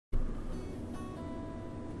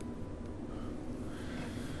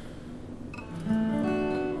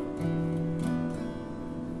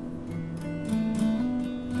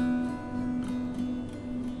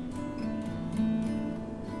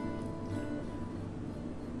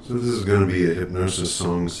So this is going to be a hypnosis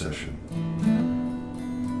song session.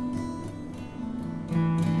 I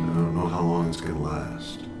don't know how long it's going to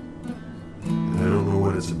last. And I don't know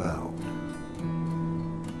what it's about.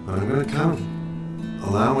 But I'm going to kind of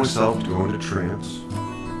allow myself to go into trance.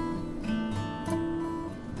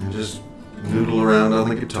 And just noodle around on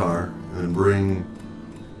the guitar and bring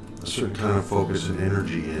a certain kind of focus and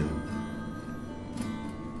energy in.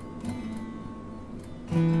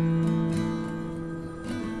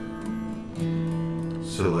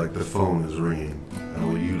 So like the phone is ringing, I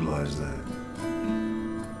will utilize that.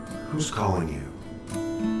 Who's calling you?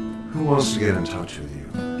 Who wants to get in touch with you?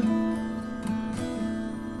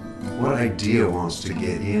 What idea wants to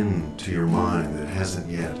get into your mind that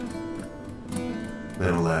hasn't yet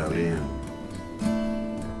been allowed in?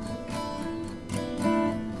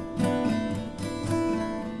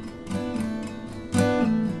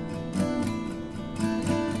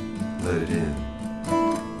 Let it in.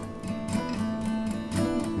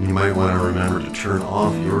 You might want to remember to turn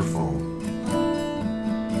off your phone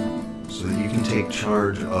so that you can take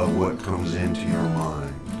charge of what comes into your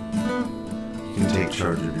mind. You can take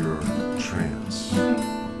charge of your trance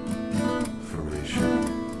formation.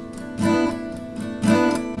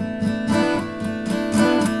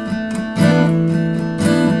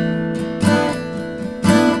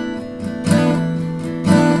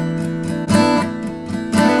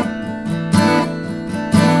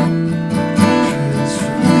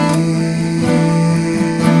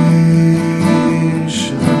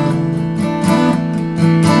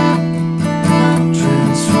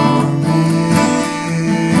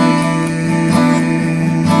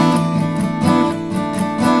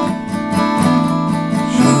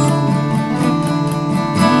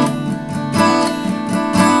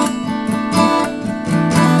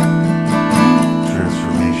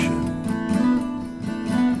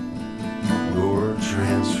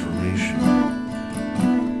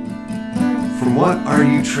 What are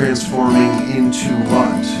you transforming into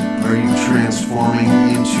what? Are you transforming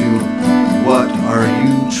into what are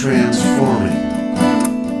you transforming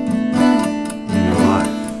in your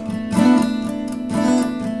life?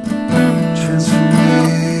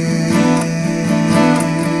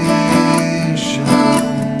 Transformation.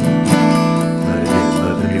 Let it in,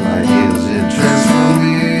 let the new ideas in.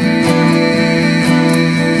 Transformation.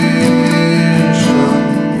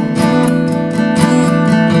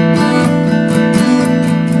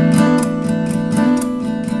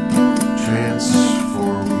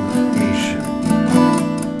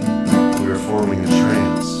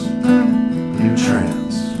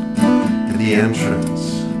 Entrance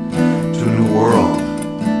to a new world,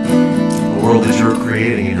 a world that you're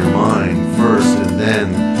creating in your mind first, and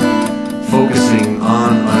then focusing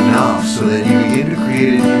on enough so that you begin to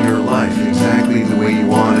create it in your life exactly the way you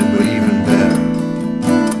want it, but even better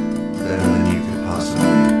than you could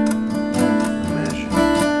possibly imagine.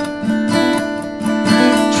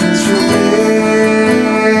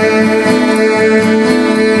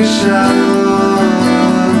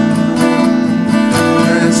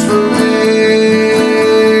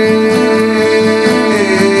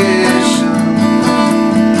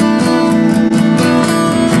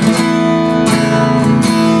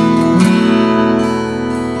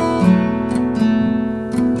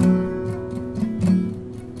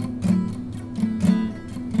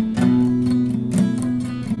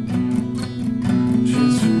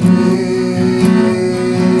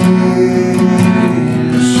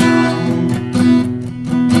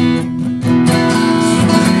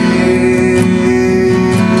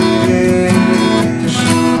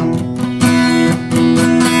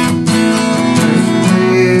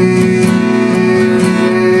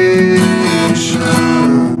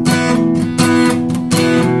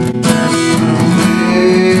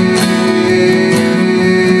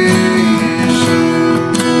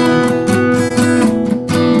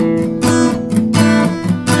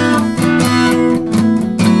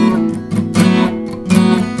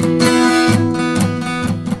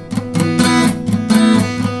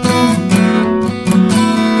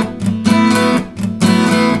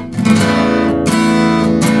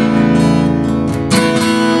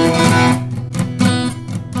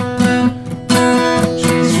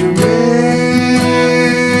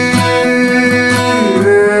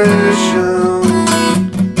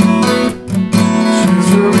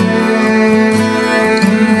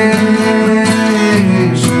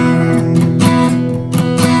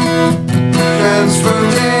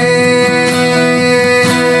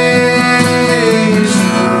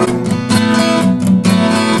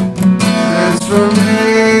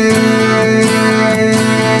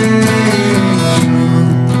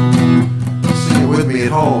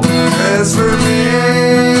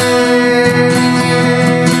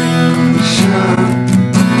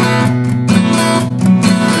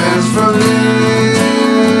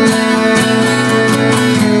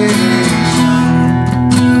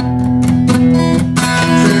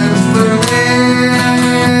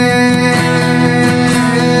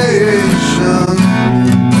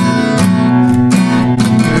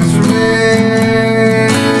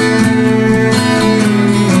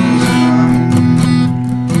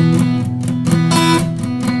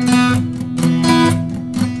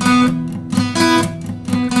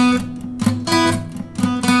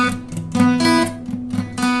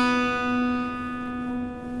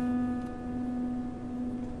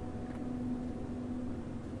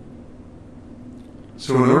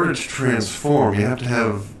 So in order to transform, you have to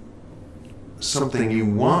have something you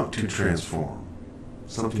want to transform,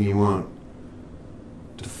 something you want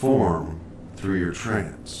to form through your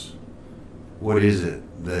trance. What is it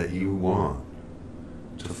that you want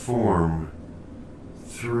to form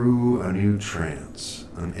through a new trance,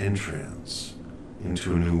 an entrance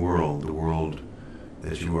into a new world, the world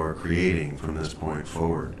that you are creating from this point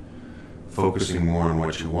forward, focusing more on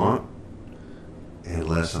what you want and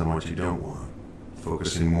less on what you don't want,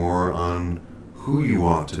 focusing more on who you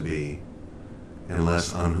want to be and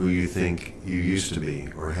less on who you think you used to be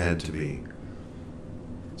or had to be,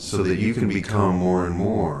 so that you can become more and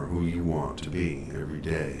more who you want to be every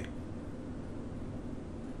day.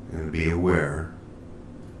 And be aware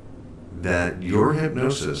that your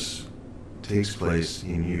hypnosis takes place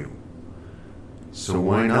in you. So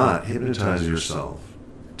why not hypnotize yourself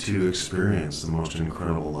to experience the most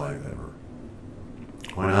incredible life ever?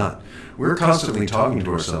 Why not? We're constantly talking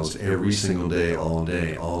to ourselves every single day, all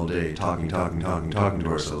day, talking to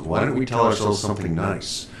ourselves. Why don't we tell ourselves something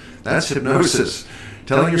nice? That's hypnosis.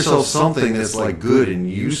 Telling yourself something that's like good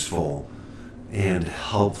and useful and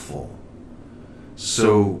helpful.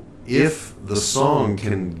 So if the song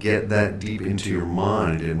can get that deep into your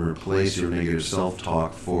mind and replace your negative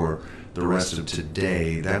self-talk for the rest of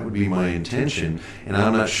today, that would be my intention, and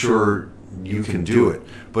I'm not sure you can do it.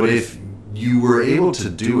 But if you were able to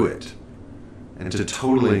do it and to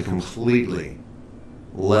totally and completely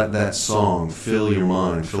let that song fill your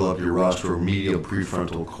mind, fill up your rostral-medial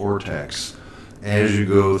prefrontal cortex as you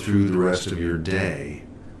go through the rest of your day,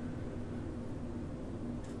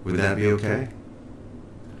 would that be okay?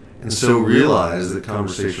 And so realize that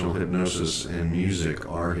conversational hypnosis and music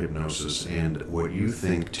are hypnosis, and what you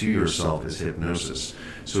think to yourself is hypnosis.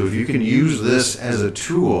 So if you can use this as a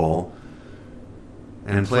tool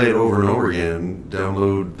and play it over and over again,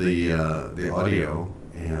 download the audio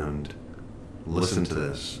and listen to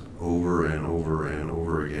this over and over and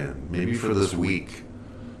over again, maybe for this week,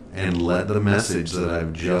 and let the message that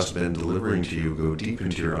I've just been delivering to you go deep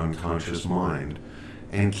into your unconscious mind.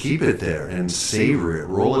 And keep it there and savor it.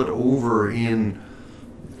 Roll it over in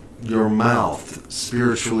your mouth,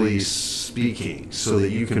 spiritually speaking, so that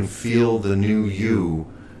you can feel the new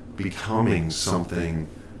you becoming something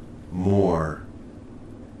more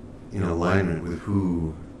in alignment with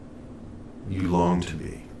who you long to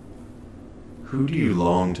be. Who do you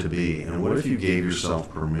long to be? And what if you gave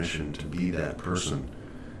yourself permission to be that person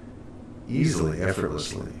easily,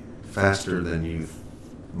 effortlessly, faster than you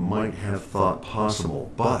might have thought possible,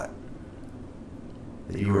 but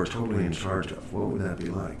that you are totally in charge of? What would that be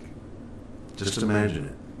like? Just imagine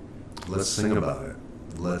it. Let's sing about it.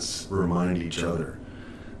 Let's remind each other.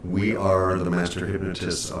 We are the master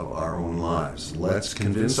hypnotists of our own lives. Let's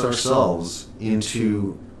convince ourselves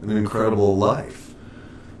into an incredible life.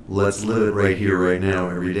 Let's live it right here, right now,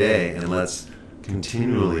 every day, and let's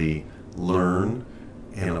continually learn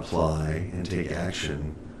and apply and take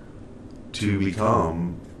action to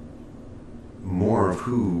become more of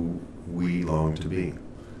who we long to be.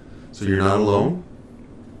 So you're not alone,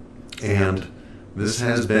 and this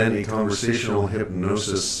has been a conversational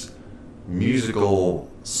hypnosis musical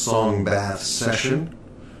song bath session,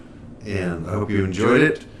 and I hope you enjoyed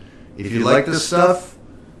it. If you like this stuff,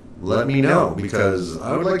 let me know, because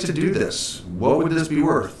I would like to do this. What would this be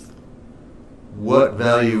worth? What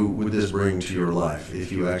value would this bring to your life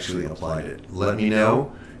if you actually applied it? Let me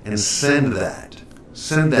know. And send that.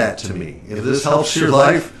 Send that to me. If this helps your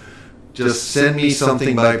life, just send me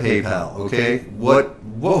something by PayPal, okay? What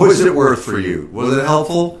was it worth for you? Was it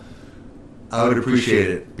helpful? I would appreciate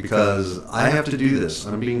it, because I have to do this.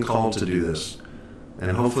 I'm being called to do this. And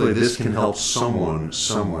hopefully this can help someone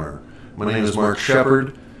somewhere. My name is Mark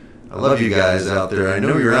Shepard. I love you guys out there. I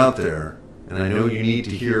know you're out there, and I know you need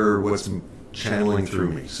to hear what's channeling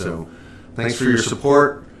through me. So thanks for your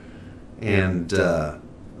support, and I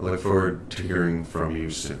look forward to hearing from you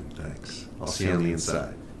soon. Thanks. I'll see you on the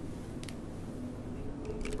inside.